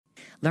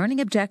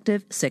Learning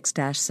Objective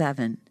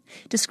 6-7.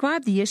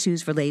 Describe the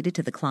issues related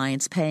to the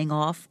client's paying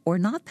off or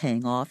not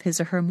paying off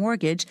his or her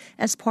mortgage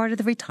as part of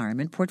the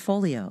retirement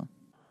portfolio.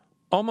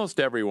 Almost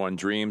everyone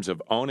dreams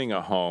of owning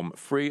a home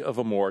free of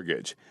a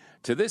mortgage.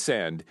 To this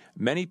end,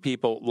 many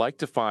people like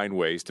to find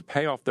ways to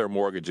pay off their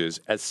mortgages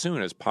as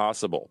soon as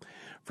possible.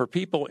 For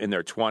people in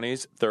their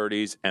 20s,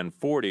 30s, and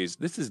 40s,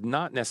 this is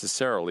not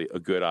necessarily a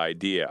good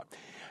idea.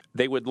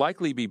 They would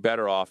likely be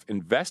better off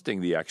investing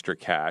the extra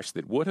cash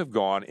that would have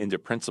gone into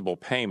principal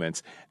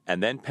payments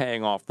and then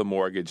paying off the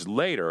mortgage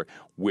later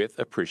with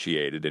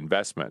appreciated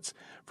investments.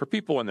 For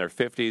people in their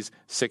 50s,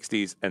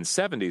 60s, and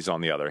 70s,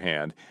 on the other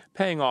hand,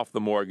 paying off the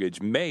mortgage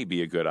may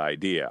be a good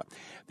idea.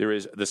 There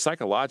is the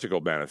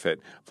psychological benefit,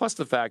 plus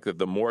the fact that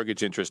the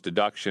mortgage interest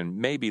deduction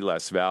may be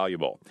less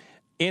valuable.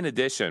 In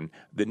addition,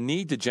 the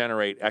need to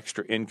generate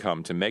extra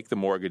income to make the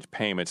mortgage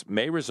payments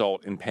may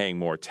result in paying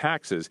more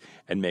taxes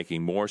and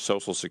making more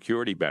Social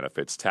Security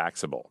benefits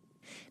taxable.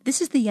 This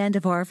is the end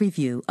of our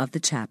review of the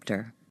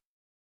chapter.